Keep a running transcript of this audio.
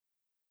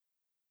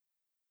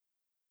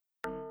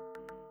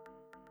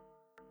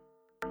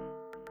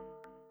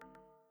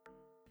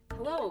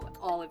Hello,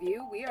 all of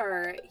you. We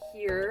are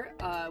here.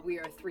 We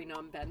are three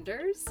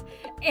non-benders,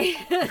 and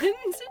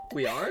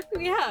We are?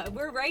 yeah,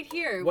 we're right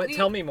here.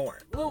 Tell me more.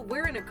 Well,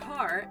 we're in a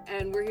car,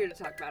 and we're here to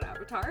talk about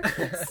Avatar.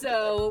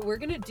 So we're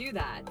gonna do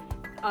that.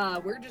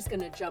 We're just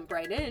gonna jump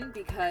right in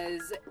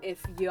because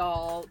if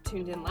y'all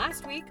tuned in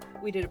last week,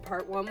 we did a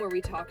part 1 where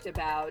we talked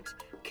about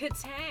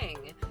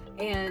Katang,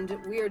 and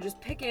we are just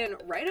picking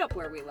right up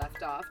where we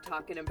left off,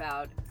 talking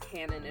about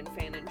canon and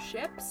fanon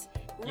ships,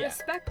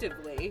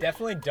 respectively.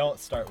 Definitely don't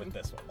start with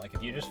this one. Like,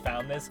 if you just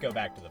found this, go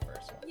back to the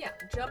first one. Yeah,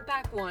 jump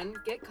back one,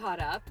 get caught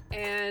up,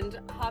 and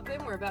hop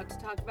in. We're about to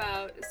talk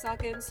about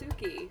Sokka and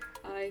Suki.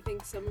 I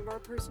think some of our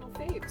personal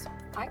faves.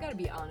 I gotta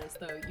be honest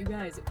though, you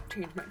guys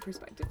change my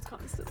perspectives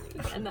constantly,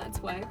 and that's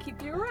why I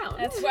keep you around.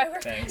 That's why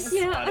we're Thanks. friends.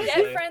 Yeah.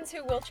 honestly. Get friends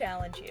who will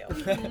challenge you.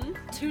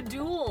 Two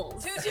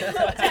duels.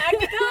 Tag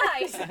the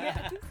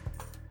guys.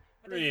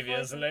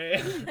 Previously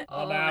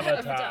on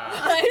Avatar.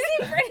 Avatar. Is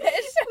he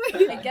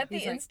British? I get the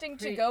He's like,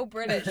 instinct to go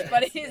British,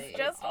 but he's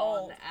just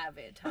old.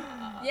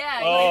 Avatar. Yeah.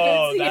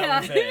 Oh, Yeah.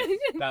 that was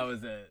it. That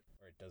was it.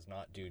 It does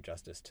not do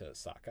justice to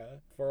Sokka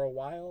for a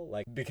while.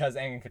 Like, because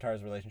Aang and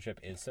Katara's relationship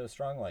is so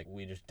strong, like,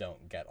 we just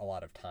don't get a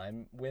lot of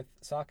time with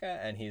Sokka,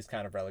 and he's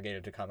kind of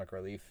relegated to comic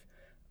relief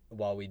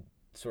while we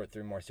sort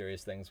through more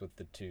serious things with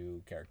the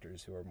two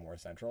characters who are more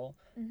central.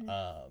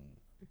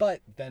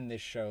 But then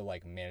this show,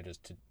 like, manages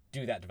to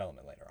do that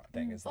development later on.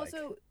 Thing is like,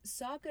 Also,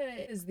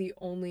 Sokka is the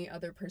only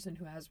other person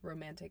who has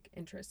romantic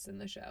interests in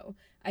the show.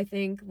 I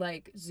think,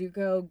 like,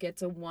 Zuko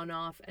gets a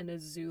one-off, and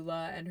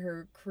Azula and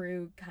her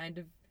crew kind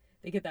of,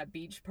 they get that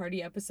beach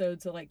party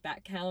episode, so, like,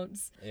 that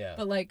counts. yeah.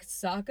 But, like,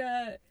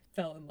 Sokka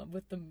fell in love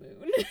with the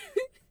moon.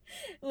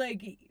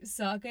 Like,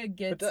 Sokka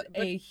gets but-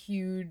 a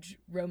huge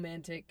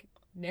romantic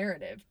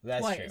narrative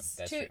That's twice. true.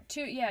 That's Two, true.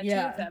 two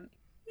Yeah. of them.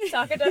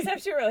 Sokka does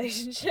have two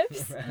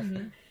relationships.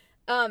 Mhm.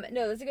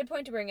 No, that's a good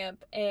point to bring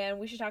up, and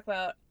we should talk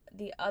about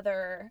the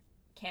other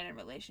canon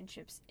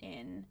relationships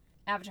in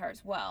Avatar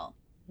as well.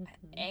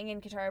 Aang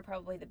and Katara are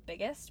probably the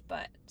biggest,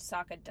 but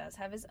Sokka does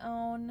have his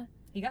own.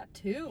 He got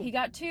two. He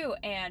got two,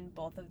 and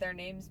both of their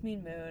names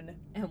mean moon.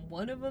 And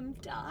one of them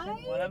died.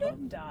 And one of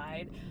them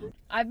died.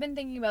 I've been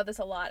thinking about this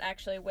a lot,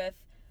 actually, with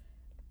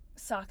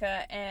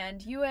Sokka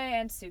and Yue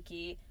and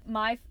Suki.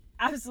 My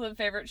absolute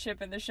favorite ship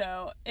in the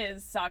show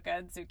is Sokka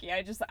and Suki.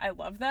 I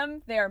love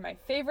them. They are my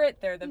favorite.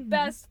 They're the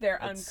best. They're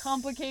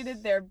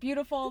uncomplicated. They're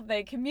beautiful.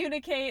 They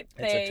communicate.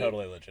 It's a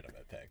totally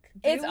legitimate pick.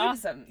 It's They would-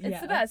 awesome. It's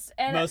yeah. the best.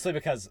 And Mostly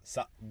because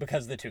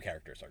the two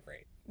characters are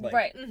great. Like,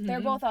 right,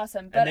 they're both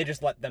awesome. But And they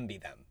just let them be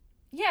them.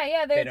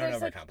 yeah, They don't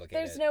there's overcomplicate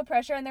there's it. no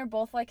pressure, and they're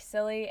both like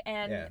silly.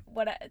 And Yeah.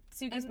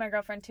 Suki's my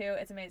girlfriend too.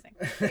 It's amazing.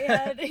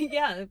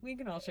 Yeah, we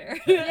can all share.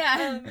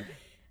 Yeah.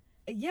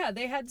 Yeah,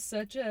 they had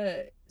such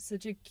a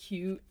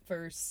cute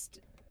first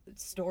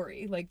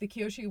story. Like, the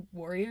Kyoshi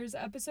Warriors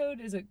episode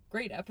is a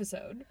great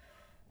episode.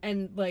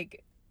 And,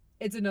 like,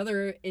 it's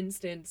another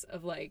instance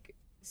of, like,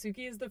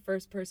 Suki is the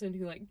first person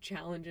who, like,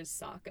 challenges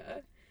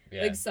Sokka.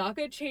 Yeah. Like,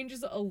 Sokka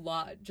changes a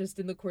lot just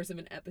in the course of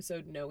an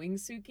episode knowing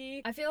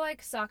Suki. I feel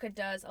like Sokka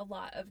does a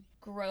lot of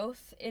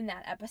growth in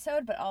that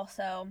episode, but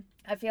also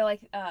I feel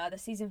like the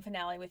season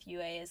finale with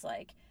Yue is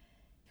like,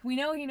 we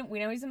know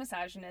he's a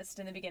misogynist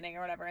in the beginning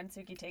or whatever, and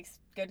Suki takes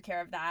good care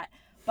of that.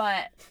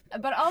 But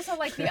also,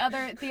 like, the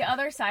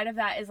other side of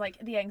that is, like,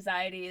 the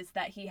anxieties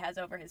that he has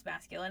over his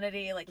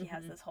masculinity. Like, he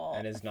has this whole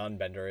And his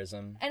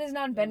non-benderism. and his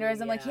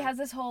non-benderism. Oh, Like, he yeah. has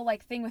this whole,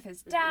 like, thing with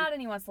his dad,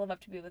 and he wants to live up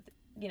to be with,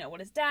 you know,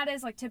 what his dad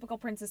is, like, typical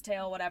Princess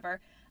Tale,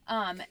 whatever.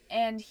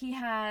 And he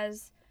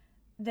has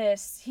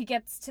this, he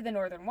gets to the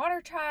Northern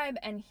Water Tribe,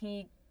 and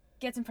he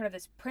gets in front of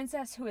this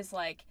princess who is,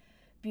 like,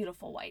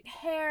 beautiful white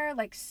hair,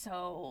 like,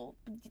 so,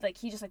 like,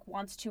 he just, like,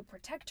 wants to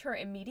protect her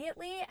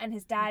immediately, and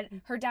his dad,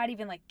 her dad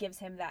even, like, gives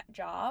him that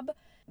job,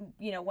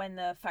 you know, when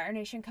the Fire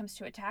Nation comes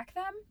to attack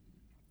them.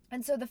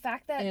 And so the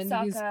fact that And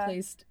Sokka... he's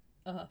placed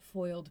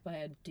foiled by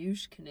a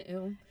douche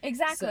canoe.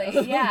 Exactly.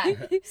 So- Yeah.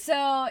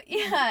 So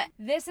yeah,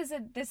 this is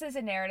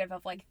a narrative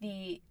of, like,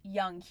 the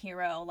young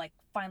hero, like,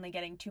 finally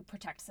getting to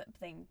protect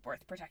something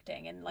worth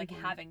protecting, and, like,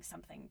 having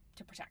something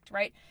to protect,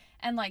 right?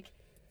 And, like,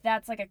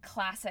 that's, like, a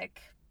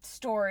classic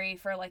story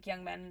for, like,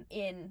 young men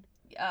in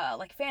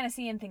like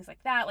fantasy and things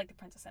like that, like The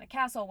Princess in a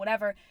Castle,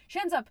 whatever. She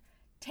ends up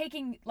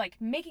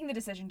making the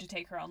decision to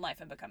take her own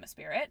life and become a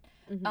spirit,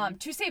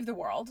 to save the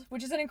world,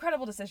 which is an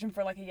incredible decision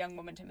for, like, a young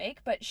woman to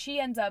make. But she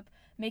ends up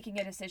making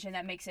a decision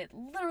that makes it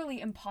literally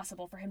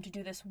impossible for him to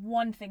do this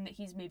one thing that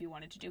he's maybe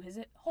wanted to do his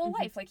whole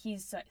life. Like, he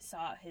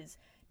saw his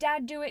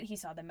dad do it, he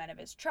saw the men of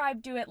his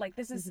tribe do it. Like,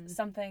 this is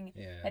something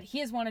that he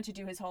has wanted to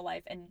do his whole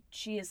life, and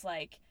she is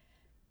like,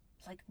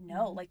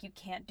 no, like, you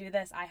can't do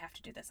this. I have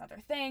to do this other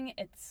thing.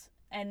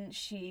 And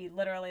she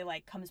literally,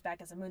 like, comes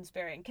back as a moon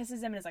spirit and kisses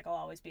him and is like, I'll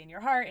always be in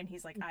your heart. And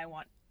he's like, I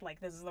want, like,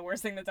 this is the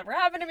worst thing that's ever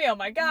happened to me. Oh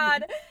my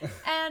God.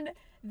 And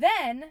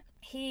then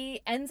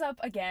he ends up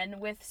again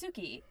with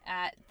Suki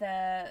at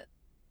the,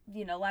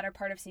 you know, latter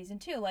part of season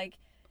 2. Like,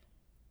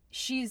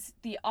 she's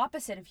the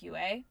opposite of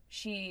Yue.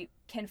 She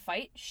can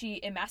fight. She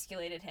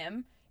emasculated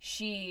him.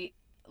 She,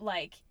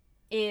 like,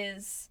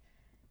 is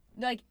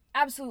like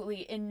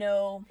absolutely in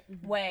no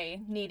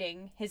way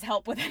needing his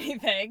help with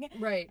anything.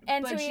 Right.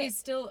 And but so she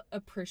still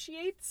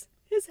appreciates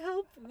his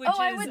help, which oh, is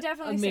I would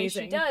definitely amazing.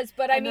 say she does.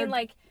 But I And mean, they're-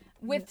 like,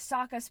 with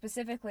Sokka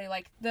specifically,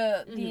 like,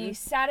 the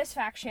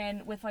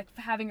satisfaction with, like,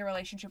 having a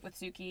relationship with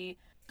Suki,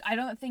 I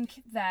don't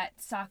think that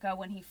Sokka,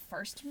 when he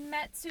first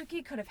met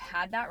Suki, could have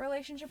had that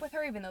relationship with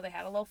her, even though they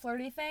had a little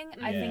flirty thing.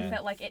 I Yeah. think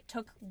that, like, it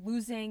took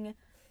losing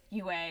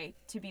Yue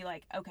to be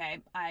like, okay,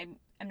 I'm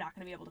not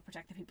going to be able to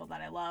protect the people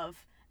that I love,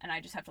 and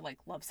I just have to, like,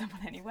 love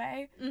someone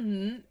anyway.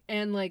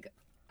 And like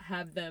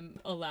have them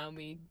allow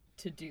me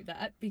to do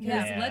that, because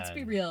Yeah. let's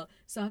be real,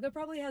 Sokka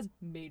probably has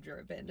major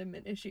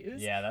abandonment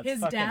issues. Yeah, that's his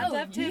fucking dad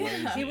left him.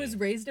 crazy. He was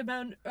raised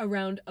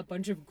around a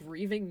bunch of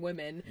grieving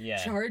women, Yeah.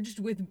 charged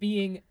with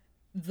being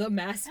the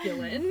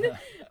masculine.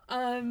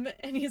 And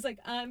he's like,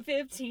 I'm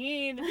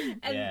 15,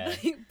 and Yeah.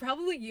 like,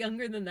 probably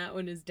younger than that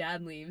when his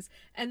dad leaves,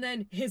 and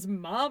then his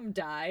mom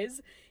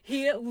dies.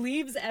 He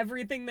leaves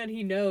everything that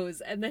he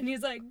knows, and then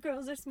he's like,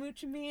 girls are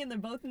smooching me, and they're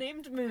both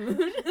named Moon.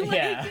 Like,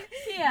 Yeah.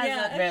 He has,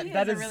 Yeah. Man, he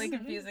that has is- a really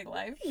confusing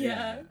life.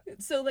 yeah.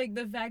 So like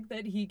the fact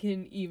that he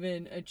can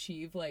even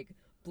achieve like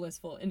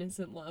blissful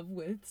innocent love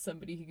with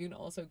somebody he can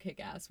also kick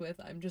ass with,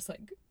 I'm just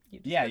like, you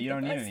just Yeah, have you the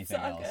don't need best anything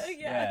Sokka. else.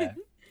 Yeah.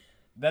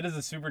 That is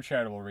a super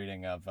charitable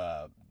reading of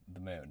the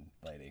Moon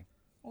Lady.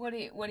 What do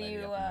you, Lady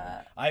of the Moon.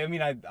 I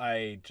mean,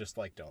 I just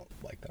like don't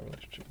like that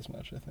relationship as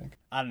much, I think.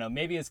 I don't know,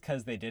 maybe it's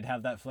because they did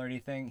have that flirty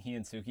thing. He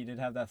and Suki did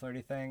have that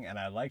flirty thing, and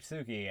I liked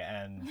Suki,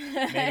 and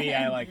maybe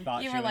I like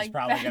thought You she were was like,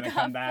 probably "Back gonna off,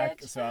 come back,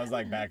 bitch." so I was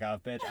like, back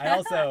off, bitch.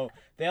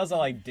 They also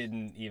like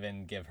didn't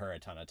even give her a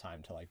ton of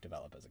time to like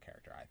develop as a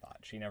character, I thought.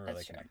 She never really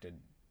That's true. connected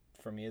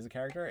for me as a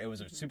character. It was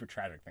a super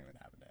tragic thing that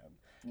happened to him.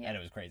 Yeah. And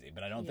it was crazy,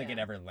 but I don't think it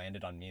Yeah. ever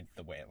landed on me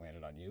the way it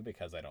landed on you,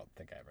 because I don't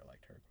think I ever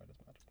liked her quite as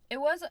much. It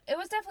was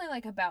definitely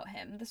like about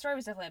him. The story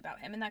was definitely about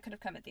him, and that could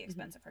have come at the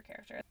expense of her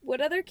character. What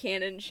other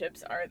canon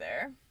ships are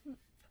there?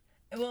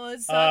 Well,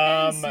 it's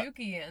Sokka and Um,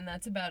 Suki, and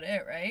that's about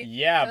it, right?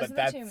 Yeah, Those but are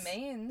that's the two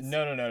mains.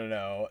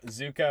 No.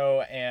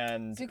 Zuko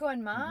and Zuko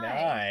and Mai.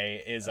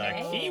 Mai is a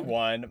Mai. key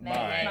one.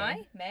 Mai. Mai.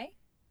 May?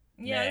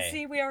 Yeah, May.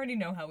 see, we already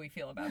know how we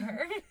feel about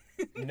her.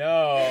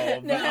 No,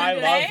 but No,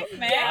 I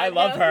May? I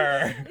love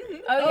her.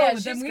 Oh, yeah, then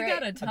she's we great.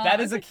 gotta talk. That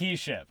is a key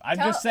ship. I'm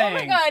Tell- just oh my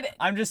saying. God.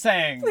 I'm just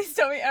saying. Please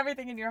tell me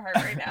everything in your heart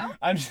right now.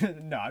 I'm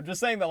just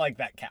saying that like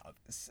that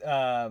counts.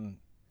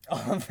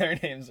 All of their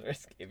names are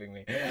escaping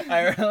me.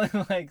 I really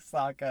like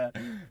Sokka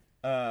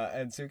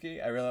and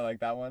Suki. I really like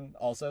that one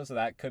also, so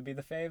that could be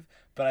the fave.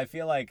 But I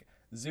feel like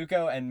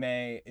Zuko and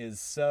May is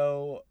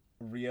so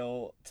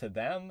real to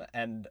them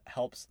and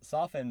helps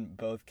soften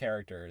both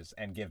characters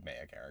and give May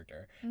a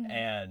character.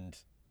 And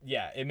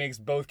yeah, it makes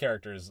both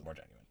characters more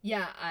genuine.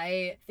 Yeah,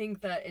 I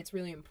think that it's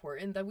really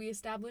important that we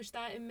establish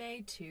that in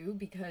May too,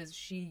 because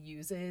she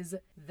uses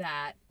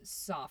that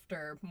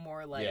softer,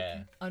 more like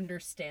Yeah.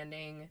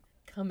 understanding,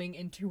 coming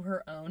into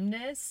her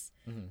ownness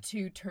Mm-hmm.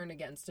 to turn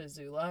against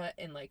Azula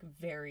in like a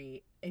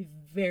very,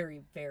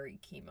 very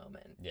key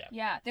moment. Yeah.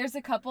 Yeah, there's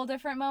a couple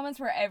different moments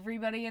where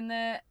everybody in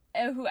the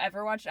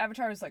whoever watched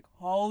Avatar was like,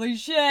 "Holy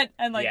shit!"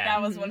 and like Yeah.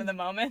 that was one of the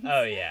moments.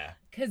 Oh yeah.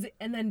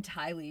 And then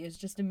Ty Lee is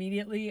just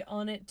immediately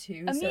on it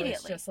too. So it's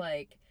Immediately. just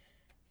like,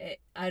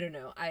 I don't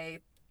know. I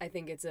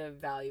think it's a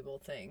valuable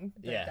thing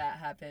that Yeah. that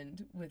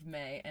happened with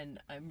May, and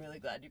I'm really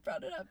glad you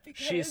brought it up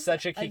because She's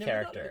such a I key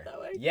never thought of character. it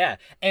that way. Yeah.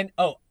 And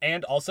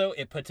and also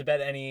it put to bed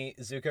any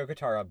Zuko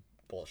Katara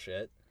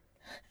bullshit.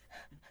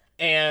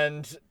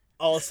 And You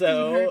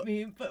also hurt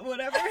me, but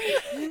whatever.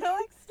 I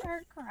like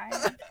start crying.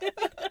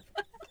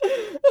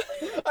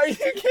 Are you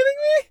kidding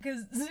me?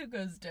 Because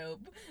Zuko's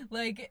dope.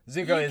 Like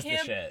Zuko you is the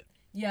can't- shit.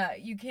 Yeah,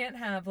 you can't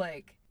have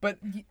like But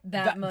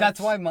that much. that's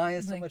why Maya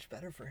is so like- much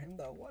better for him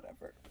though,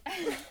 whatever.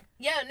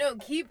 Yeah, no,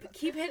 keep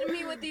hitting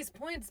me with these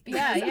points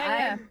because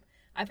Yeah.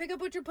 I pick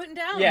up what you're putting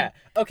down. Yeah.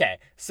 Okay.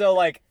 So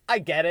like I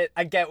get it.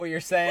 I get what you're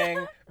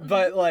saying,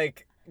 but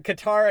like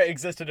Katara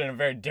existed in a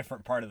very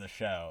different part of the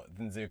show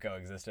than Zuko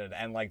existed,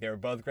 and like they were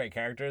both great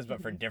characters,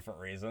 but for different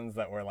reasons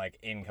that were like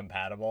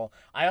incompatible.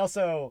 I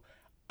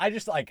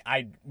just like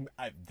I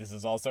this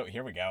is also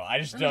here we go. I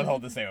just don't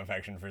hold the same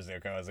affection for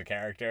Zuko as a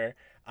character.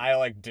 I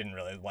like didn't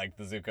really like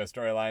the Zuko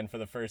storyline for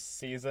the first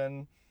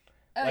season.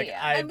 Oh Like, yeah.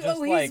 I just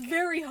he's like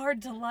very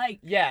hard to like.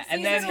 yeah,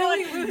 and then until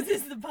he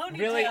loses the ponytail.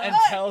 really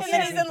until and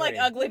then he's season in like 3.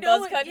 ugly No,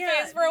 buzz cut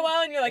yeah. phase for a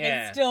while, and you're like,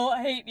 Yeah. I still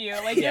hate you.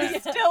 Like Yeah. you're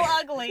still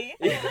ugly.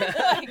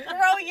 Like,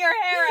 grow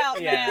your hair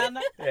out, Yeah.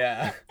 man.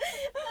 Yeah.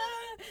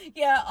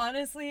 Yeah,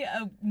 honestly,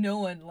 no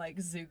one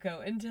likes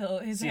Zuko until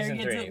his Season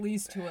hair gets 3. at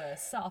least to a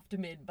soft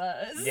mid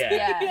buzz. Yeah.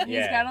 Yeah, he's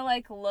Yeah. gotta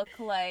like look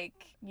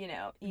like, you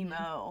know,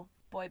 emo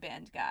boy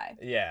band guy.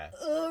 Yeah.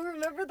 Oh,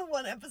 remember the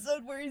one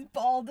episode where he's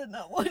bald in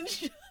that one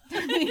show?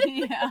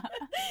 Yeah.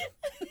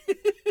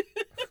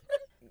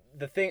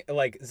 The thing,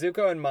 like,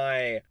 Zuko and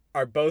Mai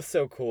are both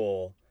so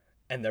cool,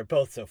 and they're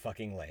both so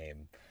fucking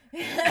lame.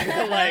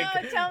 Like,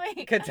 Oh, tell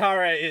me.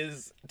 Katara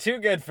is too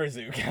good for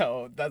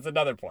Zuko. That's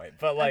another point.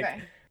 But, like,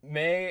 Okay.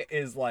 May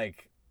is,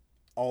 like,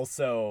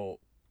 also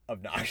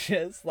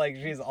obnoxious. Like,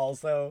 she's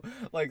also,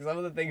 like, some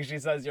of the things she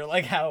says, you're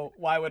like,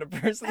 why would a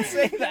person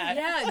say that?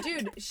 Yeah,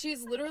 dude,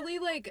 she's literally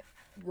like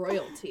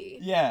royalty.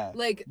 Yeah.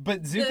 Like,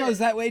 But Zuko's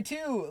that way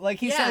too. Like,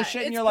 he Yeah, says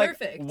shit and it's you're like,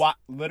 perfect.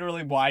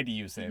 why do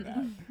you say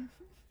that?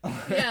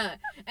 Yeah,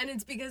 and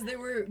it's because they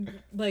were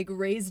like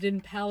raised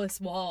in palace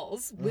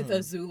walls with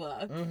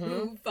Azula,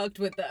 who fucked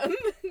with them.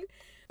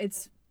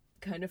 It's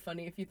kind of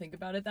funny if you think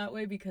about it that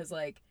way, because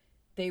like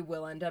they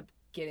will end up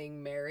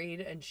getting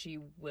married and she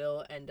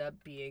will end up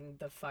being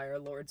the Fire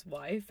Lord's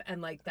wife, and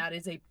like that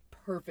is a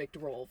perfect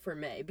role for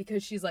May,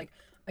 because she's like,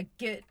 I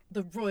get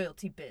the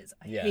royalty biz.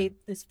 I Yeah.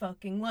 hate this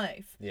fucking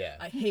life. Yeah.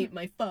 I hate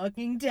my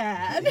fucking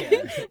dad.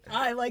 Yeah.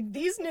 I like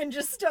these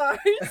ninja stars.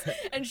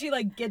 And she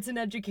like gets an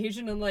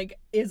education and like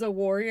is a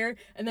warrior.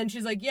 And then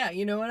she's like, yeah,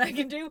 you know what I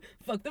can do?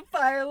 Fuck the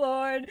Fire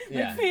Lord.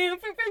 Yeah. Like, bam,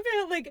 bam, bam,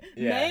 bam. Like,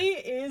 Yeah.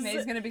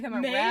 May's gonna become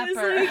a May is,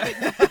 rapper.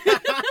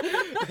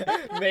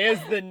 like- May is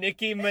the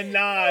Nicki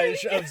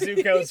Minaj of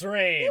Zuko's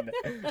reign.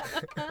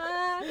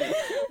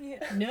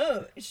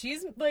 No,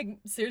 she's like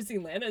Cersei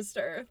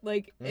Lannister.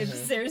 Like, if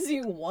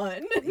Cersei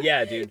won.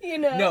 Yeah, dude. You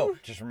know? No,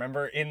 just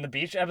remember in the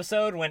beach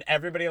episode when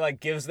everybody like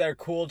gives their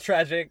cool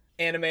tragic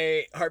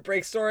anime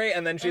heartbreak story,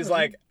 and then she's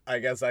like, I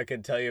guess I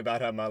could tell you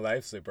about how my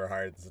life's super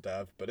hard and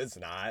stuff, but it's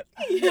not.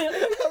 Yeah.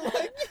 I'm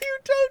like, you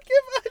don't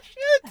give a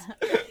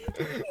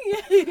shit.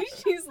 Yeah,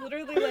 she's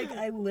literally like,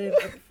 I live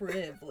a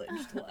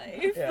privileged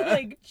life. Yeah.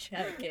 Like,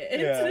 check it.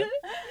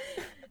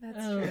 Yeah. That's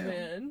Oh, true.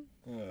 man.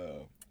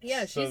 Oh.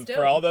 Yeah, So she's dope.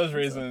 for all those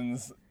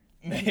reasons,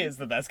 May is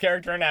the best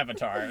character in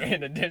Avatar.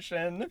 In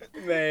addition,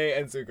 May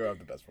and Zuko have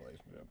the best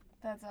relationship.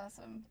 That's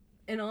awesome.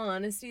 In all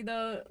honesty,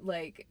 though,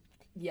 like,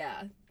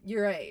 yeah,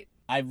 you're right.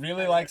 I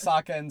really like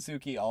Sokka and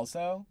Suki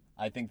also.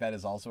 I think that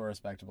is also a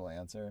respectable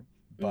answer.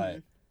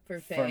 But For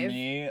for Fave.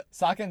 me,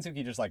 Sokka and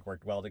Suki just like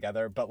worked well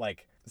together. But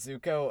like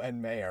Zuko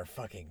and May are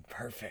fucking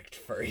perfect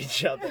for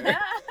each other.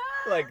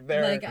 Like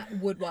they're Like, I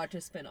would watch a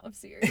spin-off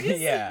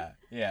series. yeah.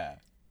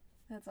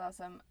 That's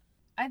awesome.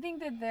 I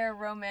think that their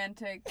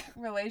romantic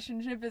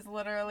relationship is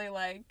literally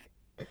like,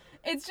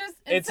 it's just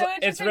it's so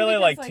interesting. It's really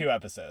because, like 2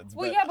 episodes.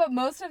 Well, but yeah, but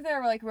most of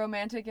their like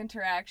romantic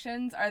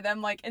interactions are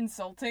them like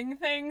insulting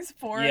things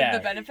for Yeah,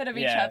 the benefit of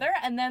each yeah. other,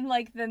 and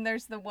then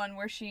there's the one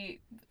where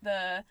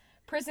the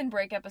prison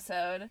break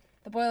episode,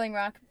 the Boiling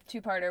Rock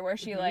 2-parter, where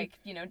she like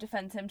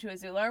defends him to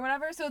Azula or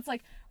whatever. So it's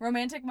like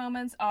romantic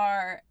moments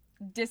are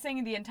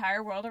dissing the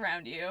entire world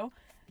around you,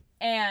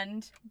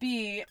 and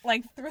B,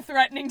 like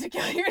threatening to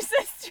kill your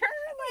sister.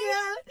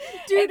 Yeah.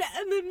 Dude,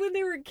 and then when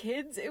they were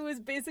kids, it was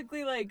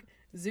basically like,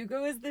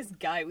 Zuko is this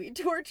guy we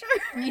torture.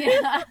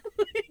 Yeah,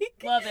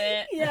 Like, love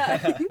it.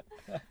 yeah.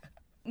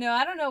 No,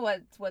 I don't know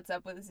what's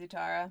up with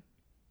Zutara.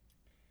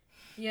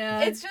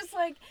 Yeah. It's just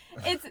like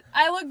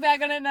I look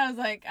back on it and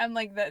I'm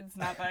like that's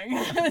nothing.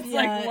 It's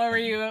Yeah.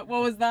 like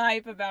what was the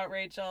hype about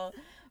Rachel?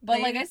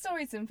 But like They- I still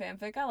read some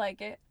fanfic. I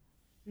like it.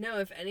 No,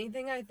 if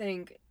anything, I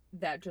think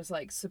that just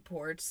like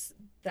supports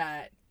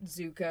that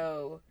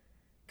Zuko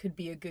could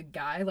be a good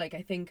guy. Like,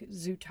 I think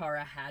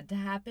Zutara had to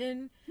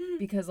happen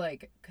because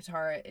like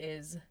Katara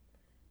is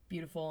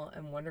beautiful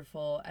and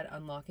wonderful at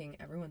unlocking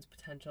everyone's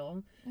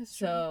potential.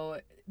 So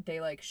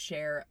they like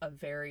share a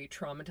very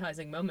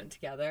traumatizing moment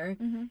together,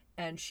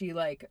 and she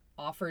like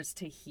offers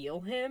to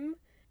heal him.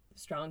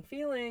 Strong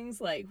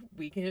feelings, like,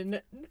 we can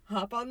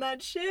hop on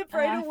that ship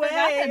right I away.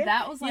 forgot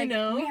that was like you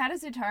know? we had a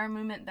Zutara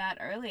moment that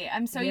early.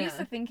 I'm so used Yeah.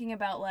 to thinking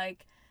about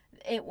like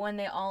it when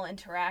they all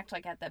interact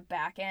like at the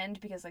back end,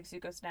 because like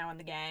Zuko's now in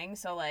the gang,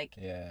 so like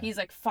Yeah. he's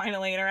like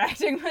finally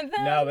interacting with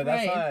them. No, but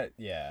that's Right. not.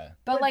 Yeah.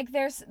 But like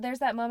there's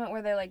that moment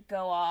where they like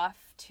go off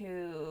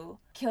to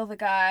kill the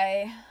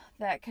guy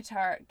that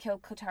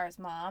killed Katara's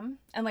mom,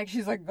 and like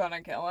she's like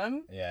gonna kill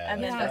him. Yeah.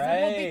 And that's then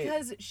Yeah, well, right.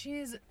 because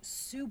she's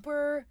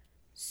super,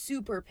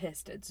 super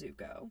pissed at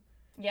Zuko.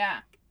 Yeah.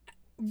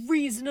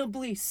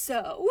 Reasonably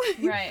so.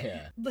 Right.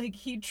 Yeah. Like,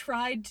 he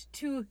tried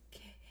to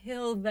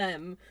kill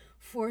them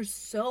for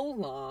so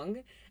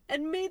long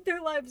and made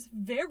their lives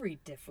very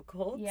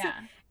difficult. Yeah.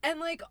 And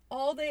like,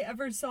 all they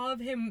ever saw of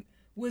him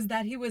was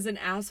that he was an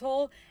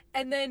asshole,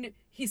 and then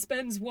he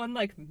spends one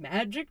like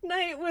magic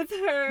night with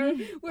her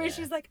where Yeah.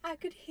 she's like, I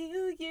could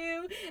heal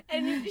you,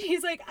 and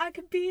he's like, I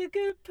could be a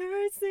good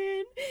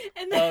person,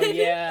 and then Oh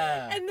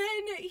yeah. and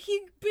then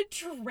he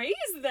betrays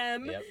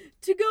them Yep.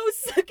 to go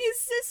suck his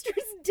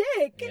sister's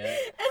dick. Yep.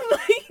 And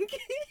like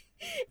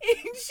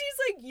and she's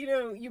like,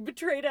 you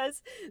betrayed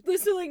us.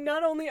 So like,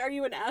 not only are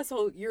you an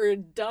asshole, you're a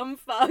dumb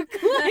fuck.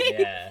 Like,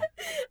 Yeah.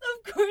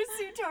 of course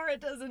Zutara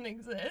doesn't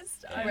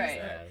exist. I'm Right.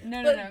 sorry.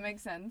 No, But- no, it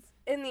makes sense.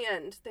 In the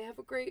end, they have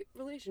a great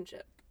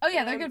relationship. Oh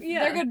yeah, they're good.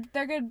 Yeah.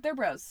 They're good. They're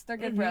bros. They're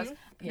good bros.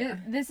 Yeah.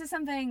 This is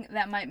something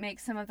that might make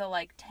some of the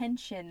like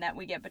tension that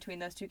we get between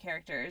those two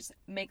characters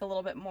make a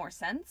little bit more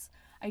sense.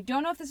 I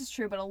don't know if this is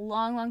true, but a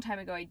long, long time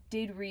ago, I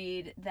did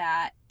read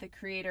that the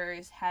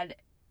creators had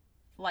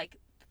like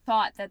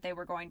thought that they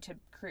were going to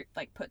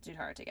put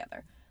Zutara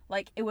together.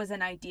 Like, it was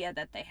an idea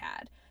that they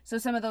had. So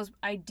some of those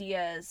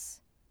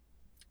ideas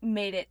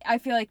made it. I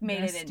feel like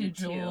made it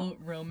Vestigial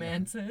into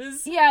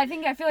romances. Yeah,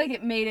 I feel like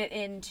it made it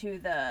into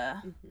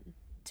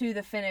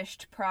the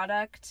finished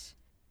product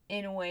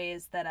in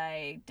ways that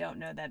I don't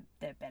know that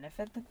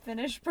benefit the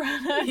finished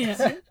product.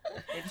 Yeah.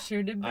 It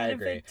sure did benefit I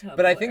agree. Tumblr.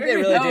 But I think they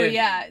really Oh did.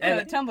 yeah,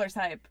 And, Tumblr's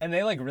hype. and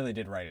they, like, really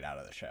did write it out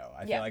of the show.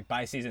 I Yeah. feel like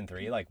by season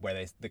 3, like, where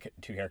the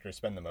two characters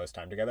spend the most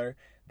time together,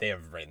 they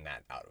have written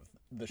that out of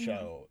the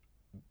show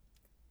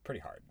pretty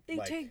hard. They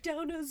Like, take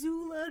down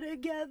Azula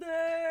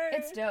together.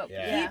 It's dope.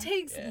 Yeah. He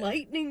takes Yeah.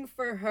 lightning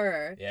for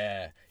her.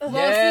 Yeah. Well,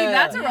 yeah. see,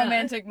 that's a Yeah.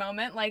 romantic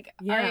moment. Like,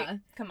 Yeah. all right,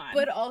 come on.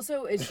 But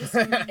also, it's just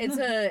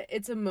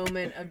it's a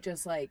moment of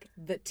just like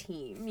the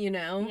team, you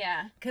know?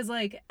 yeah, Because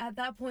like at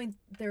that point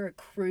they're a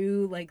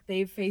crew. Like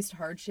they've faced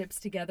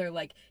hardships together.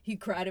 Like he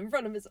cried in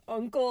front of his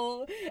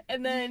uncle,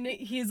 and then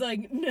he's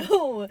like,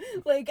 "No,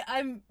 like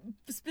I'm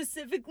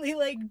specifically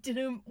like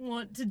didn't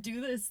want to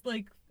do this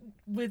like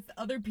with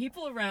other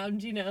people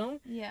around, you know."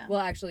 yeah. Well,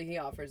 actually, he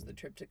offers the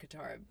trip to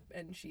Qatar,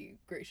 and she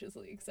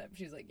graciously accepts.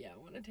 She's like, "Yeah, I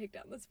want to take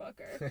down this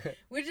fucker,"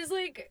 which is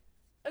like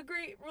a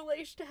great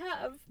relation to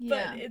have,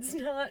 Yeah. but it's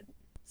not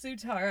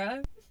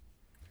Zutara.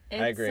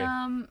 It's, I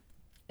agree.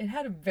 It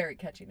had a very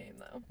catchy name,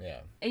 though. Yeah.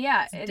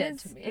 Yeah, It's it dead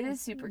is. to me. It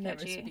is super Never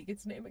catchy. speak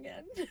its name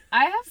again.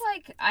 I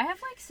have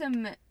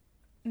some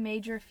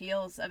major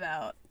feels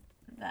about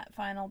that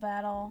final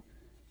battle,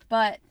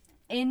 but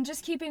in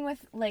just keeping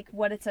with like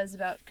what it says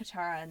about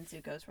Katara and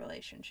Zuko's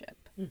relationship,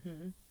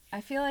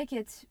 I feel like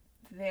it's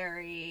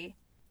very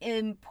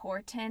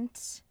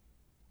important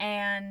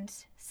and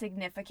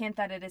significant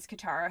that it is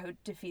Katara who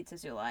defeats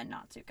Azula and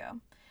not Zuko.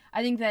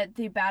 I think that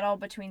the battle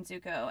between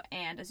Zuko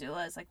and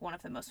Azula is like one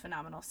of the most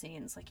phenomenal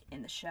scenes like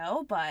in the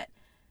show, but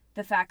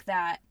the fact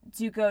that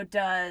Zuko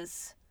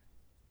does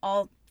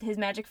all his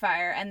magic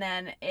fire and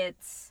then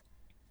it's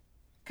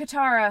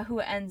Katara who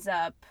ends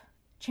up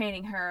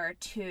chaining her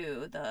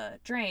to the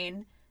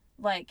drain,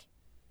 like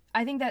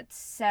I think that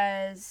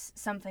says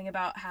something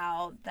about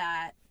how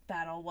that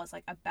battle was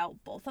like about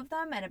both of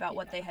them and about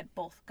what they had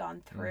both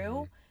gone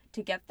through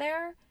to get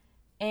there.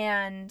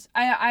 And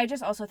I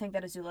just also think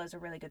that Azula is a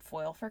really good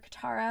foil for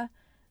Katara.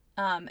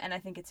 And I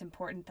think it's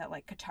important that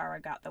like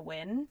Katara got the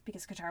win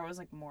because Katara was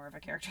like more of a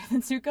character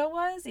than Zuko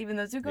was. Even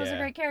though Zuko was a Yeah.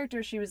 great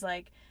character, she was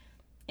like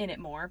in it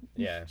more.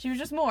 Yeah. She was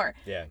just more.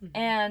 Yeah.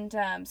 And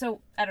so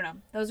I don't know.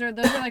 Those are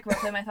like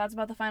roughly my thoughts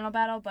about the final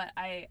battle, but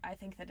I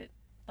think that it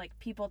like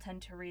people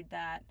tend to read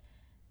that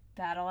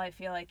battle. I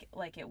feel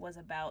like it was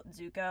about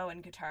Zuko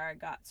and Katara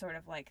got sort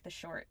of like the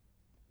short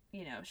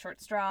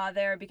straw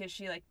there because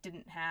she like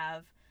didn't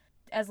have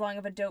as long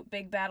of a dope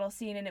big battle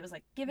scene and it was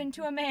like given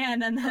to a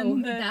man and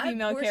then the that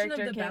female portion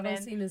character of the came battle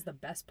in. scene is the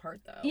best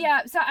part, though.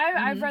 Yeah, so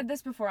I've read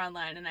this before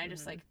online and I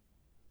just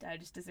I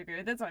just disagree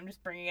with it, so I'm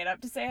just bringing it up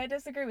to say I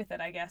disagree with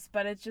it, I guess.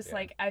 But it's just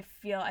like I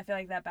feel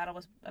like that battle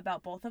was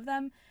about both of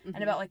them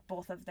and about like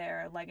both of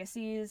their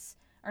legacies,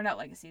 or not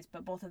legacies,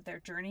 but both of their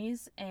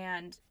journeys,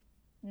 and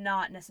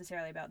not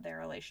necessarily about their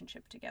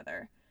relationship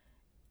together.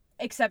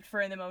 Except for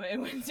in the moment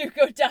when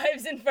Zuko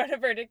dives in front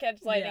of her to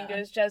catch lightning to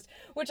his chest,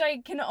 which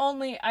I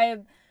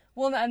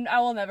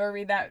will never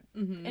read that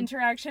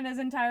interaction as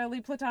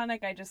entirely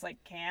platonic. I just like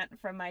can't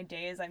from my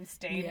days. I'm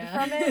stained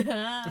from it.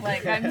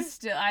 Like I'm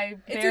still I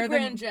It's bear a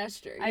grand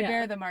gesture. I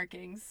bear the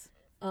markings.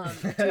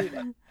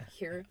 Dude,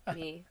 hear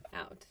me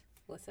out.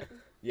 Listen.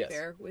 Yes.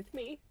 Bear with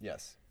me.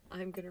 Yes.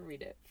 I'm gonna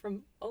read it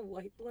from a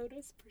White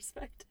Lotus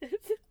perspective.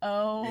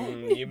 Oh,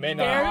 You may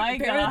Bear- not. my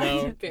bear- God.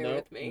 No, bear no,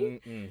 with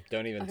me.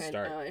 Don't even Okay,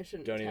 start. no, I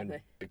shouldn't Don't have even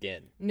it.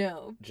 begin.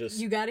 No, Just-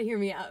 you gotta hear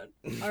me out.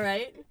 All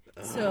right.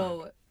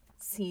 So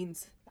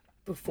scenes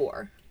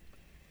before,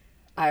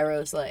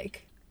 Iroh's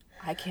like,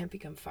 I can't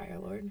become Fire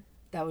Lord.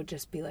 That would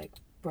just be like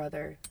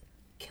brother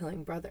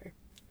killing brother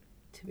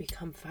to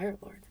become Fire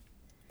Lord.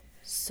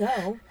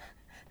 So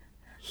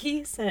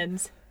he's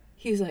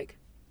like,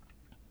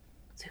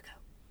 Zuko,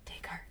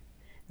 take her.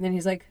 And then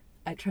he's like,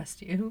 I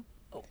trust you,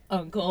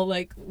 Uncle.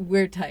 Like,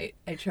 we're tight.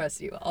 I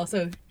trust you.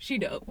 Also, she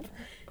dope.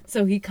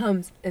 So he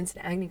comes, and it's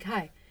an Agni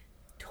Kai.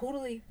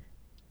 Totally,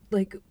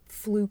 like,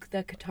 fluke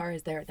that Katara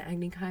is there at the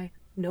Agni Kai.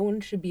 No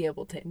one should be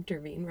able to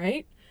intervene,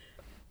 right?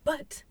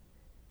 But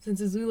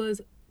since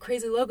Azula's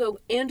crazy logo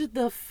and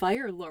the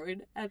Fire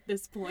Lord at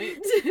this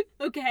point,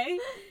 okay,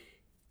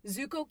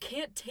 Zuko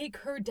can't take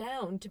her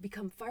down to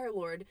become Fire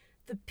Lord.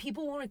 The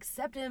people won't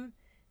accept him.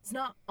 It's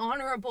not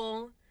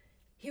honorable.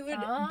 He would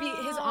be,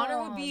 his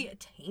honor would be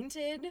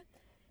tainted.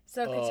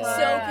 So Oh. Katara.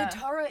 So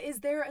Katara is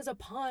there as a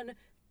pawn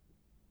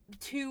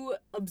to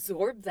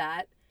absorb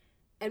that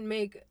and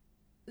make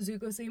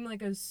Zuko seem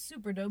like a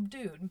super dope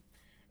dude.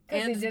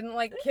 Because he didn't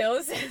like kill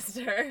his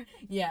sister.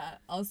 Yeah,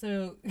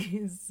 also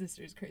his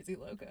sister's crazy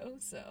loco,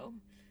 so.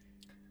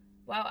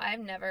 Wow,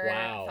 I've never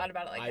Wow. thought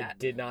about it like I that.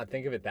 did not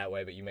think of it that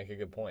way, but you make a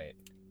good point.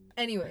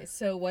 Anyway,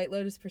 so White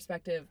Lotus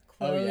perspective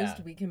Oh, closed.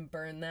 yeah. We can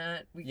burn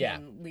that. We Yeah.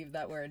 can leave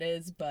that where it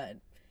is, but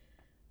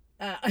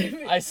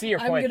I see your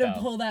point, I'm gonna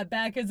though. pull that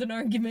back as an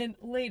argument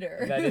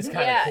later. That is kind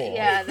of Yeah, cool.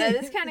 yeah, that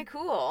is kind of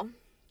cool.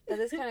 That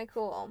is kind of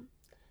cool.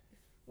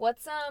 What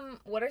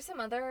are some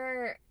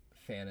other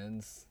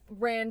cannons.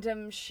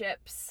 random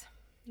ships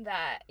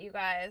that you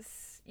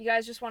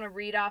guys just want to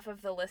read off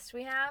of the list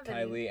we have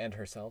Ty and Lee and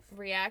herself.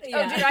 react.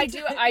 Yeah. Oh,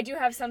 dude, I do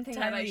have something Ty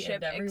that I Lee ship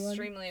and everyone.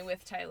 extremely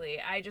with Ty Lee.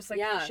 I just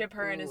Yeah. ship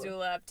her and Ooh.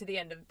 Azula up to the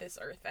end of this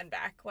earth and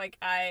back. Like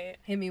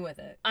Hit me with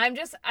it.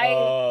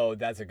 Oh,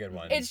 that's a good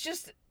one. it's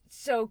just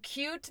so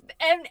cute.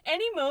 And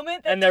any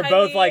moment that and they're Ty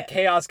both Lee- like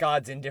chaos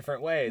gods in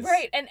different ways.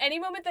 Right, and any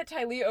moment that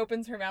Ty Lee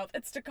opens her mouth,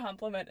 it's to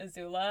compliment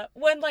Azula.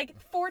 When,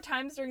 4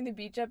 times during the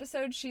beach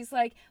episode, she's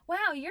like,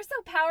 wow, you're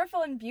so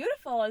powerful and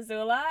beautiful,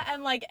 Azula.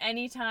 And,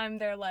 anytime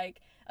they're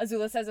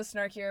Azula says a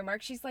snarky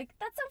remark, she's like,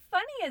 that's so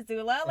funny,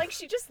 Azula.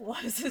 She just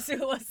loves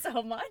Azula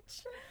so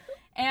much.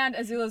 And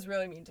Azula's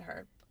really mean to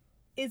her.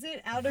 Is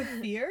it out of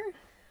fear?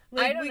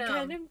 I don't we know.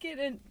 kind of get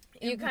an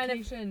You kind of-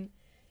 implication.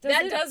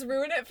 That it- does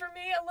ruin it for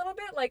me a little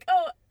bit.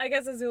 I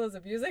guess Azula's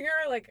abusing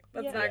her.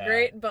 That's Yeah. not Yeah.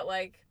 great. But,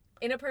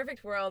 in a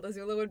perfect world,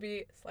 Azula would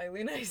be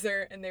slightly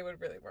nicer and they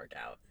would really work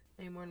out.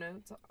 Any more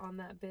notes on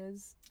that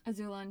biz?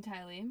 Azula and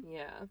Ty Lee.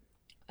 Yeah.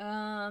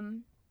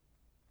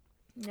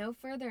 No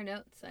further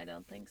notes, I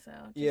don't think so.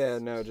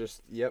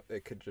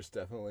 It could just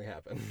definitely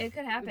happen. It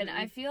could happen. Mhm.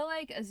 I feel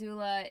like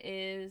Azula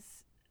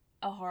is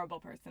a horrible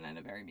person and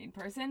a very mean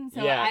person.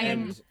 So yeah, I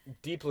am and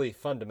deeply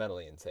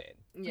fundamentally insane.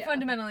 Yeah.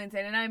 fundamentally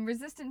insane. And I'm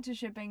resistant to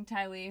shipping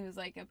Ty Lee, who's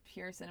a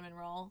pure cinnamon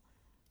roll,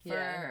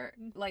 for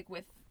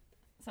with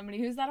somebody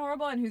who's that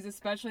horrible and who's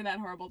especially that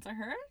horrible to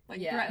her.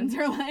 Yeah. Threatens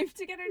her life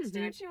to get her to do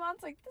Mhm. what she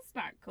wants. That's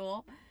not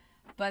cool.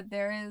 But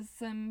there is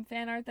some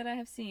fan art that I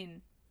have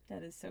seen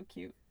that is so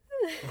cute.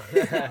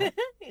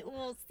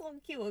 Well, so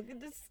cute. I could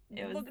just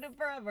It was look at it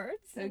forever.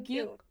 It's So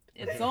cute.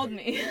 It sold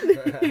me.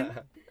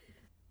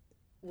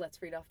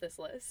 Let's read off this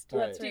list. All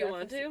right. Do you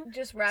want to?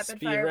 Just rapid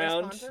Speed fire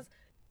round. responses?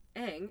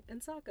 Aang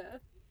and Sokka.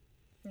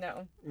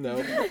 No. No.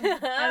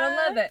 I don't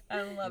love it. I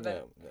don't love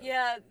it. No.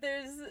 Yeah,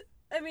 there's.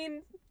 I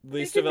mean,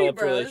 Least could be developed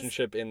bros.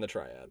 relationship in the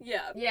triad.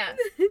 yeah. Yeah.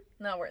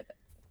 Not worth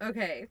it.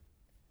 Okay.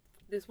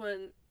 This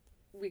one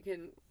we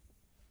can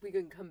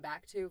come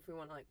back to if we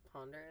want to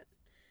ponder it.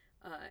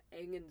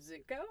 Aang and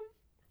Zuko.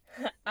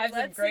 I have some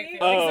Let's great see.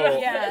 feelings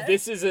about Yeah.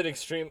 This is an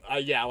extreme.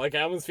 I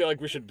almost feel like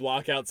we should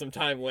block out some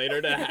time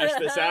later to hash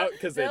this out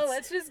because No, it's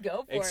let's just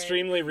go for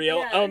extremely real.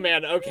 Yeah. Oh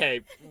man,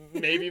 okay,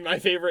 maybe my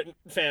favorite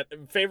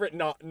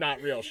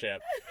not real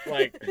ship.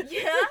 it.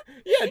 Yeah.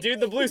 Yeah,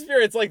 dude, the Blue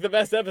Spirit's the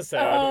best episode.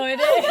 Oh, it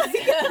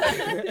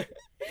is.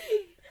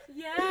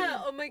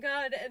 Yeah. Oh my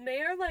god. And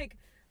they are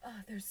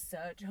they're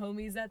such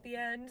homies at the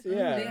end.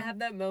 Yeah. They have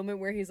that moment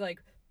where he's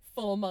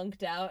full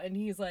monked out and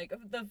he's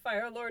the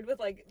Fire Lord with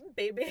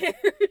baby hairs.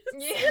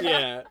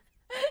 Yeah.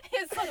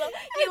 His little,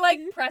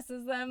 he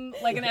presses them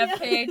like an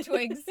FKA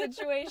Twigs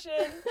situation.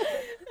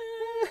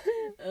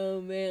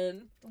 Oh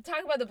man.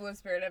 Talk about the Blue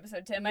Spirit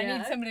episode, Tim. I Yeah.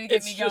 need somebody to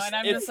get me going.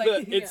 I'm just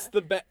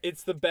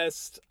it's the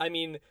best. I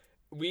mean,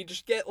 we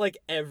just get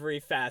every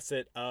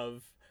facet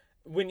of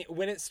when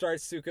it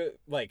starts. Zuko,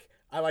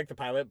 I like the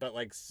pilot, but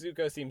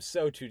Zuko seems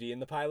so 2D in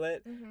the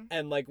pilot,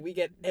 and we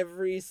get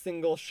every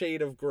single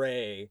shade of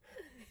gray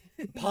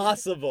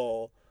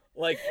possible.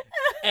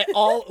 At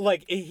all,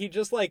 he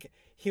just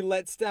he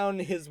lets down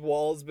his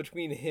walls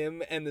between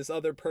him and this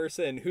other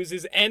person who's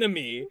his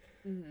enemy,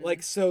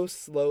 so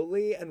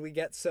slowly, and we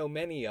get so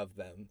many of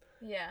them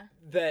Yeah.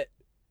 that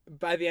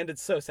by the end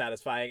it's so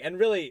satisfying. And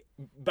really,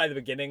 by the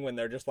beginning, when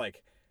they're just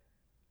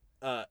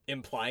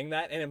implying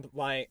that and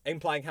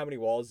implying how many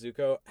walls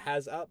Zuko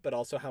has up, but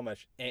also how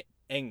much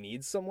Aang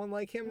needs someone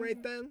like him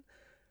right then,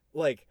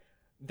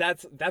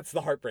 that's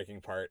the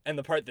heartbreaking part, and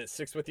the part that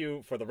sticks with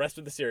you for the rest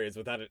of the series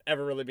without it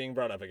ever really being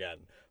brought up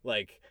again.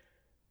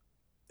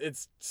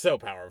 It's so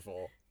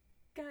powerful.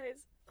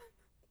 Guys,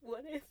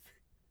 what if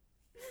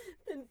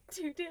the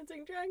Two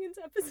Dancing Dragons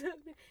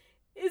episode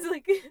is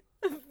a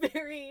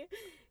very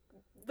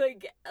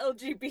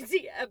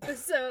LGBT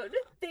episode?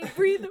 They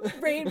breathe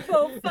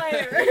rainbow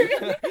fire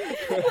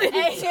when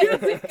two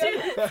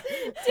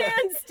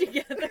dance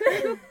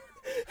together.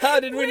 How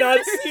did we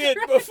not see it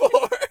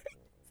before?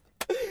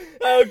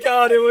 Oh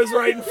god, it was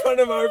right in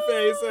front of our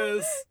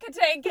faces.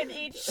 Katang can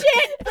eat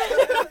shit.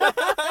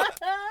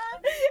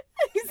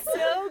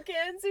 So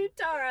can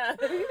Zutara.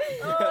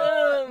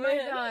 Oh my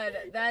man. god,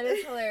 that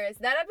is hilarious.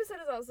 That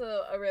episode is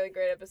also a really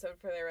great episode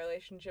for their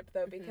relationship,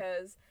 though,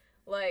 because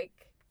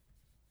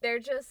they're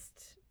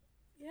just.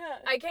 Yeah.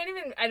 I don't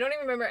even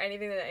remember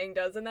anything that Aang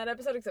does in that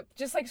episode except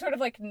just sort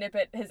of nip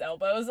at his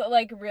elbows.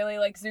 Really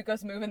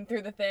Zuko's moving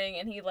through the thing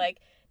and he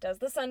does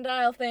the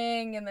sundial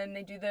thing and then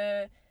they do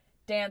the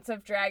dance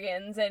of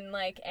dragons and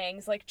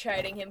Aang's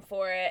chiding him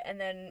for it, and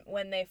then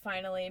when they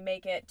finally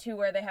make it to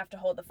where they have to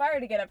hold the fire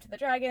to get up to the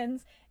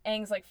dragons,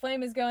 Aang's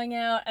flame is going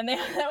out and they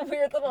have that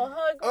weird little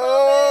hug.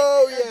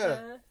 Oh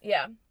yeah.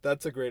 Yeah.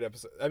 That's a great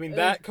episode. I mean,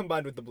 that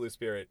combined with the Blue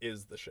Spirit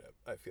is the ship,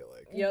 I feel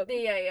like. Yep.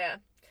 Yeah.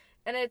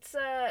 And it's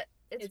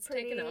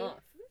pretty, taken off.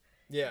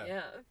 Yeah.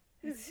 Yeah.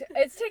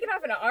 It's taken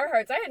off into our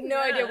hearts. I had no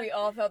Yeah. idea we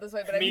all felt this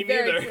way, but Me I'm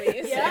very neither.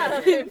 pleased.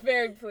 Yeah. I'm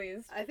very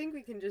pleased. I think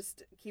we can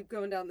just keep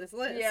going down this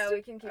list. Yeah,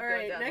 we can keep All going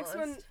right, down the next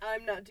one list.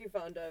 I'm not too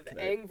fond of.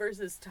 Okay. Aang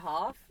versus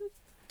Toph.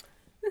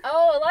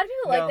 Oh, a lot of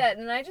people No. like that,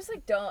 and I just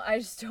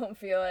don't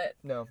feel it.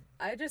 No.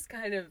 I just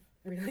kind of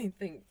really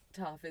think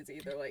Toph is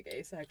either like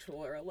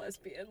asexual or a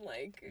lesbian.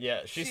 Like,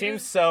 Yeah, she she's-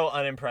 seems so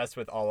unimpressed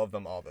with all of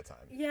them all the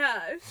time.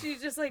 Yeah,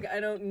 she's just like, I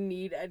don't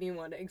need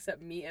anyone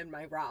except me and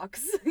my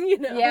rocks. You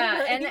know?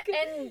 Yeah, and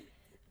Like-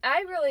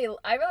 I really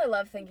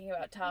love thinking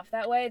about Toph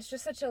that way. It's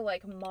just such a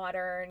like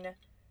modern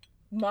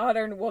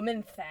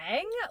woman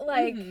thing.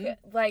 Like Mhm.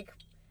 like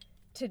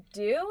to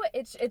do.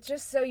 It's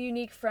just so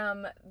unique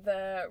from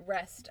the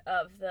rest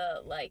of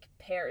the like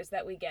pairs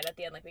that we get at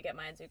the end. Like we get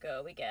Mai and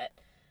Zuko, we get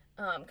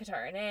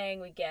Katara and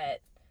Aang, we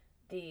get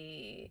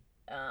the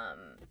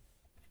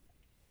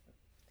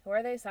who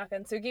are they? Sokka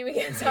and Suki. We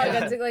get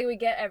Sokka and Suki. Like we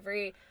get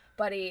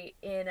everybody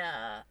in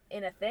a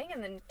thing,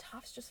 and then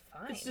Toph's just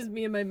fine. it's just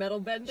me and my metal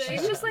bending.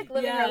 She's just like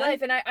living Yeah. her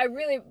life, and I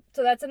really,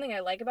 so that's something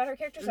I like about her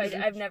character. So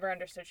I've never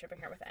understood shipping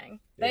her with Aang.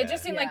 They Yeah.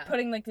 just seem Yeah. like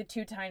putting like the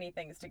two tiny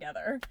things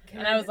together,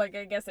 and I was like,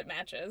 I guess it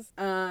matches.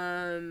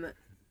 Sokka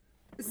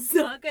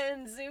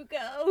and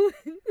Zuko.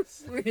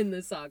 We're in the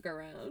Sokka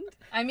round.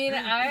 I mean,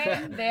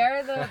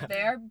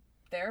 they're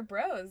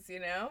bros, you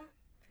know.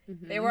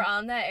 They were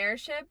on that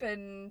airship,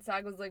 and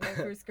Sokka was like, my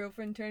first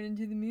girlfriend turned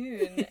into the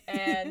moon,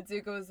 and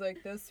Zuko was like,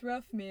 that's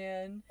rough,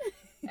 man.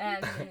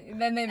 And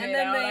then they made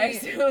then out. I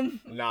assume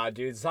Nah,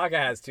 dude, Sokka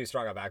has too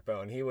strong a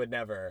backbone. He would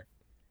never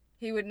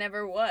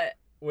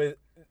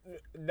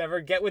never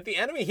get with the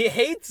enemy. He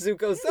hates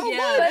Zuko so Yeah.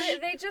 much.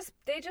 But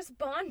they just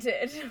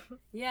bonded.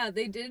 Yeah,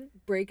 they did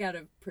break out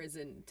of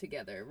prison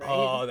together, right?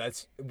 Oh,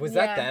 was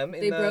that Yeah. them?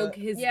 They broke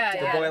his Yeah, dad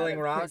the yeah. boiling out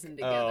of rock. prison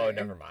together. Oh,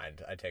 never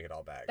mind. I take it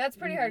all back. That's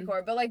pretty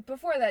hardcore, but like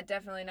before that,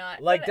 definitely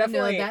not. Like But-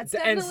 definitely, that's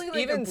and definitely, like,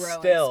 a even bro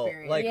still,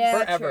 experience. like Yeah,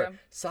 forever. true.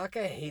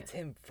 Sokka hates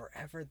him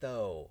forever,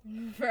 though.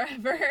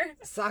 forever.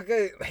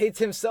 Sokka hates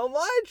him so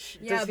much.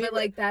 Yeah, Does he but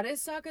like that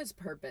is Sokka's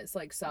purpose.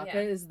 Like Sokka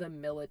Yeah. is the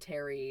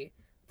military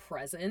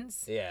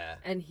presence, Yeah,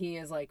 and he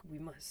is like, we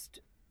must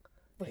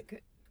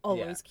like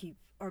always keep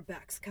our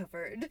backs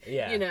covered.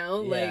 yeah. You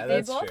know, Yeah, like They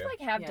that's both true. like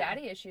have Yeah.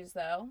 daddy issues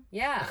though.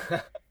 yeah,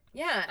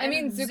 yeah. I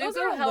mean, and Zuko's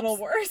Zuko are a little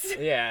helps- worse.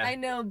 Yeah. I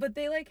know, but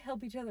they like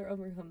help each other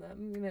overcome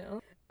them. You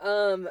know.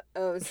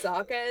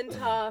 Sokka and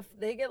Toph,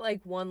 they get like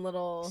one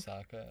little.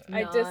 Sokka.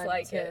 I nod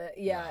dislike to- it.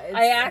 Yeah, it's,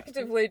 I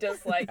actively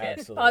dislike it,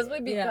 Absolutely.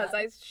 possibly because Yeah.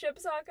 I ship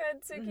Sokka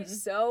and Suki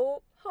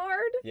so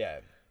hard.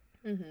 Yeah.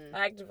 Mhm.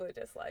 I actively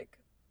dislike.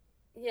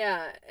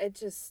 Yeah, it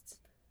just.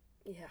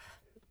 Yeah.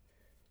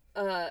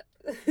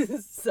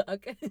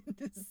 Sokka and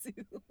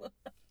Azula.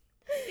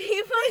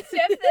 People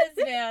ship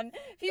this, man.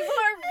 People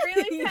are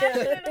really Yeah.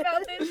 passionate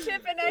about this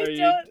ship, and I Are you-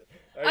 don't.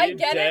 Are I you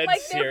get dead it,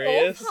 like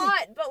serious? they're both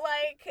hot, but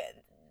like,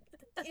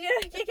 you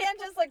can't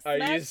just like Are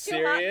you smash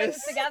two hot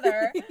things serious?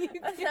 together.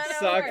 That's not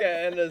how it works.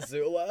 Sokka and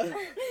Azula.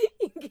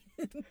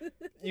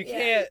 You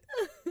can't.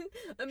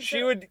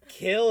 She would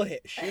kill him.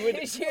 She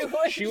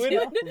would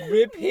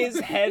rip his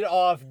head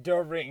off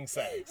during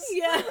sex.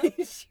 Yeah,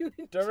 she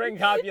would. During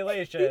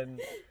copulation,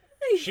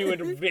 she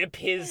would rip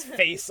his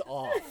face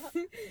off.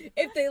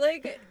 If they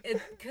like,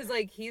 because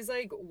like he's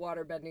like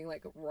waterbending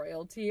like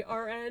royalty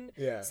RN.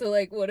 Yeah. So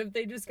like, what if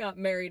they just got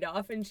married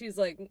off and she's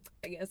like,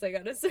 I guess I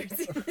gotta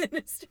Cersei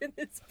Lannister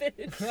this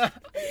bitch,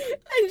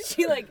 and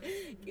she like,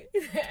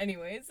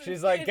 anyways.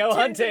 She's like, it "Go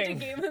turns into hunting."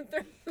 Game of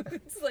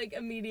Thrones like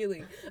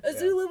immediately.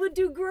 Azula would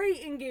do great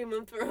in Game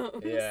of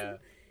Thrones. Yeah.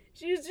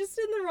 She was just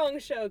in the wrong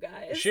show,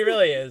 guys. She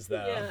really is,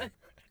 though. Yeah.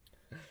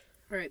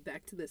 All right,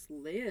 back to this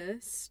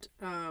list.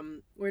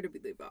 Where did we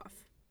leave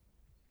off?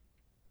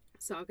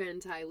 Sokka and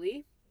Ty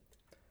Lee.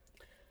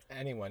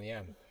 Anyone,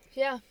 yeah.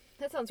 Yeah,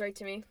 that sounds right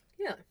to me.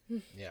 Yeah.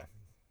 Yeah.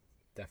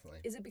 Definitely.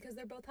 Is it because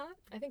they're both hot?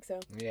 I think so.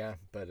 Yeah,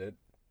 but it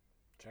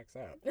checks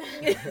out.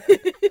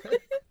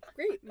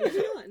 Great,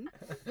 moving on.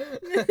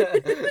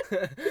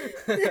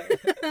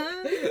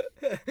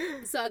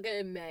 Sokka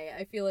and May.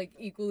 I feel like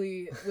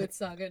equally with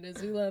Sokka and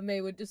Azula,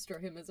 May would destroy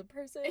him as a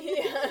person.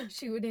 Yeah.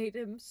 She would hate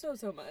him so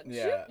much.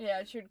 Yeah.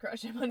 Yeah, she would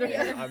crush him under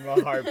Yeah. her. I'm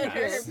a hard Under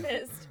her pass.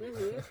 fist.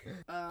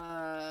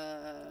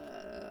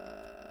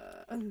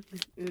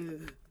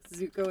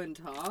 Zuko and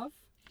Toph.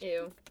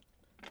 Ew.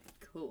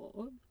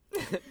 Cool.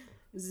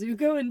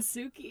 Zuko and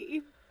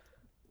Suki.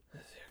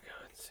 Zuko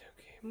and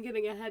Suki. I'm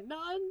getting a head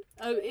nod.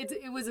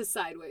 It was a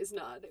sideways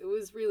nod. It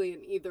was really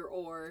an either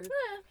or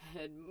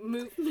head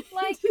movement.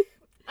 Like,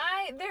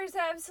 there's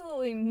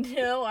absolutely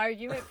no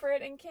argument for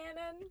it in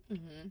canon,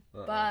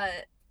 Uh-uh. but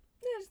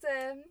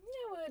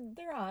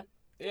they're hot.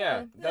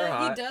 Yeah, they're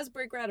hot. He does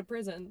break her out of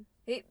prison.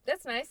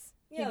 That's nice.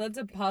 Yeah, that's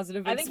a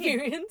positive I think he-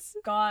 experience.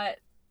 Got,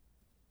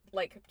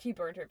 like, he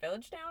burned her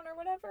village down or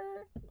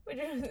whatever, which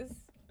is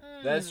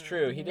That's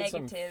true. He did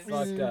Negative. some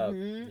fucked up.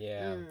 Mhm.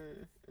 Yeah.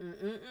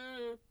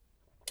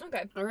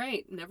 okay. All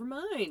right, never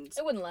mind.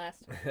 It wouldn't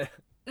last.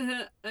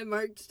 I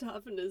marked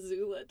Toph and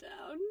Azula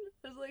down.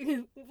 I was like,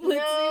 let's see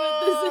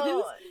what this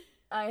is.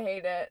 I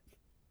hate it.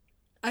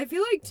 I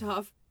feel like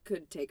Toph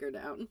could take her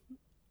down,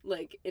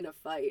 like in a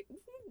fight,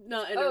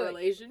 not in a Oh,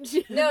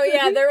 relationship. No,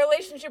 yeah, their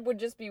relationship would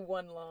just be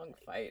one long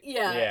fight.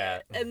 Yeah.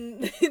 Yeah.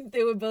 And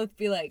they would both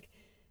be like,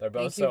 They're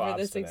both thank you so for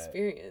this obstinate.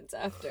 experience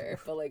after.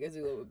 But like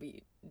Azula would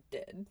be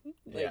dead.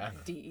 Like Yeah.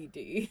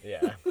 DED.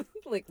 Yeah.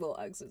 Like little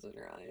X's in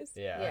her eyes.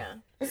 Yeah.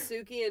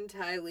 Suki and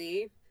Ty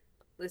Lee.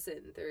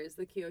 Listen, there is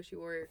the Kyoshi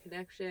Warrior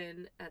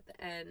connection at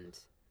the end.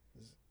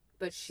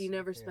 But she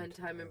never Suki spent and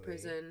time in Ty Lee.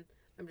 prison.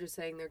 I'm just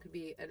saying there could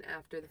be an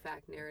after the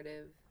fact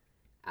narrative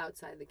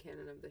outside the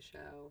canon of the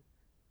show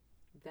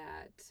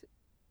that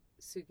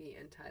Suki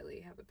and Ty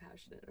Lee have a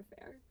passionate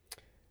affair.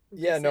 I'm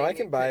Yeah, just no, I saying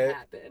can could buy it.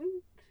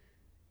 Happen.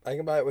 I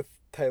can buy it with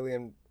Ty Lee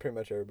and pretty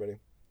much everybody.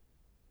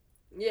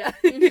 Yeah.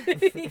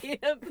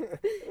 Yep.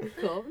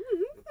 Cool.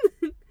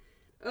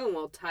 Oh,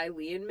 well, Ty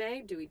Lee and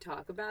May, do we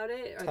talk about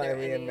it? Are Ty there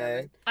Lee any and May.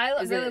 other- I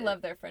Is really it-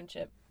 love their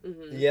friendship.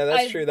 Mhm. Yeah,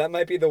 that's I- true. That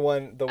might be the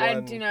one. I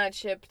do not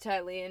ship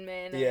Ty Lee and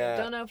May, and Yeah. I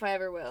don't know if I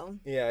ever will.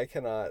 Yeah, I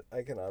cannot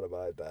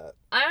abide that.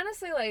 I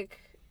honestly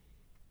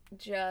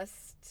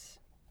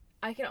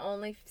I can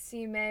only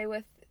see May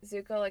with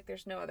Zuko. Like,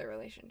 there's no other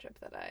relationship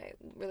that I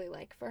really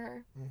like for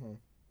her.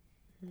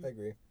 Mm-hmm. I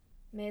agree.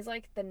 May's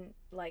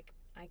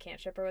I can't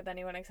ship her with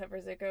anyone except for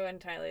Zuko,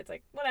 and Ty Lee, it's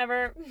like,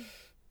 whatever.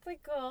 It's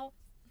like, cool.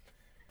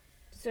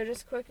 So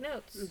just quick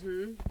notes.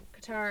 Mhm.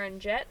 Katara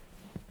and Jet.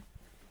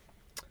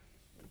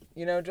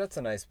 You know, Jet's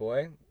a nice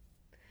boy.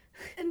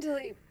 Until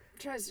he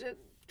tries to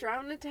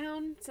drown the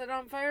town, set it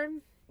on fire.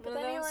 But One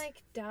then of he, those.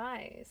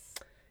 dies.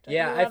 Don't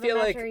Yeah, you I love feel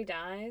him like after he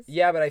dies?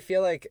 Yeah, but I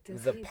feel like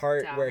Does the he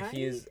part where die?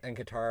 he's and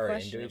Katara are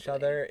into each Questionably.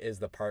 other is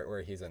the part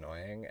where he's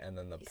annoying, and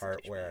then the He's a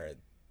part douchebag. where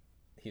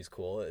he's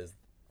cool is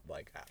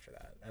like after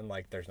that, and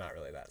like there's not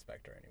really that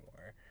specter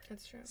anymore.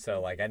 That's true. So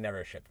like I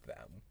never shipped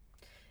them.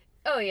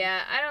 Oh,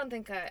 yeah. I don't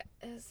think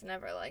it's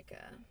never like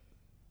a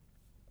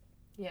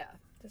Yeah.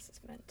 this is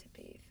meant to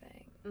be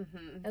thing.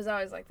 Mm-hmm. It was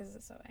always like, this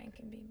is so Aang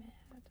can be mad.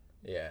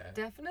 Yeah.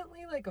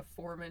 Definitely like a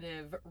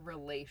formative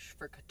relation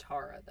for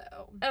Katara,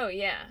 though. Oh,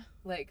 yeah.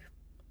 Like,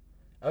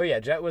 Oh yeah,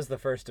 Jet was the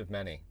first of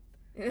many,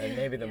 and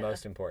maybe the Yeah.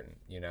 most important.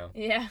 You know.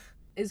 Yeah.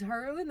 is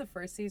Haru in the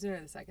first season or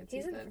the second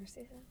He's in season? the first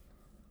season.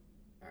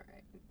 All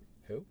right.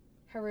 Who?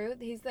 Haru,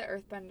 he's the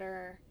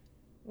earthbender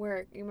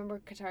where, you remember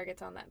Katara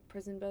gets on that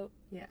prison boat?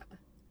 Yeah,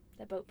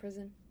 That boat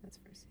prison that's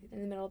first season.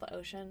 in the middle of the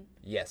ocean?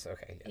 Yes.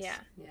 Okay. Yes.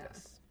 Yeah. Yeah,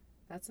 Yes.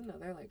 that's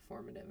another like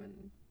formative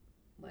and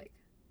like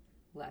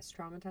less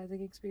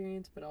traumatizing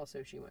experience, but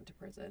also she went to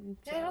prison.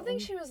 Yeah, I don't so-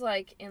 think she was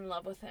like in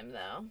love with him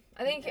though.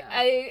 I think Yeah.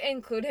 I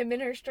include him in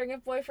her string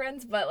of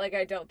boyfriends, but like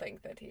I don't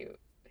think that Yeah.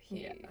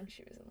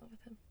 she was in love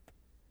with him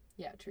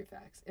Yeah, true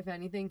facts. If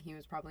anything, he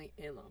was probably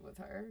in love with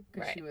her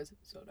because Right. she was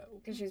so dope.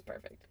 because she's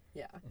perfect.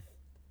 Yeah,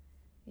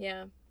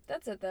 Yeah,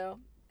 that's it though.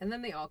 and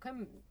then they all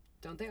come.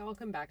 Don't they all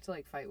come back to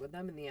like fight with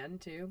them in the end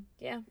too?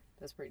 Yeah,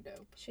 That's pretty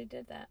dope. she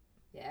did that.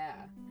 Yeah.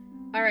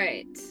 All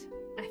right,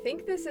 I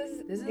think this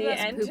is This is the us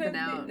end pooping of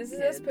out, this is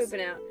kids. us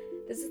pooping out.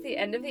 This is the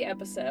end of the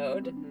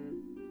episode.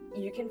 Mhm.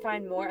 You can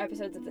find more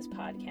episodes of this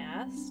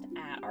podcast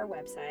at our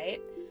website,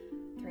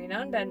 3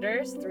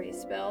 Non-Benders, 3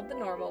 spelled the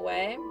normal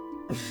way.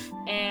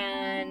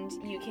 And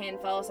you can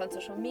follow us on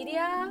social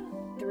media,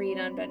 3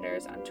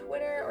 Non-Benders on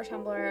Twitter or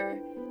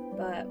Tumblr,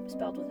 but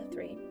spelled with a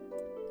 3.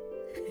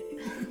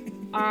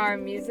 Our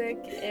music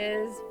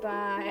is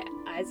by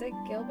Isaac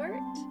Gilbert,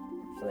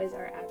 who is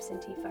our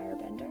absentee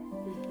firebender.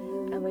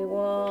 And we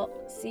will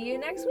see you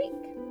next week.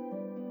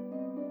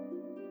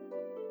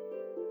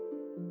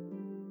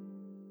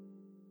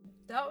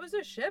 That was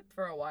a ship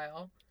for a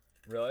while.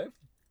 Really?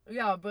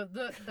 Yeah, but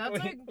that's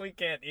like we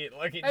can't eat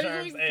Lucky I was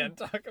Charms like- and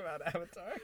talk about Avatar.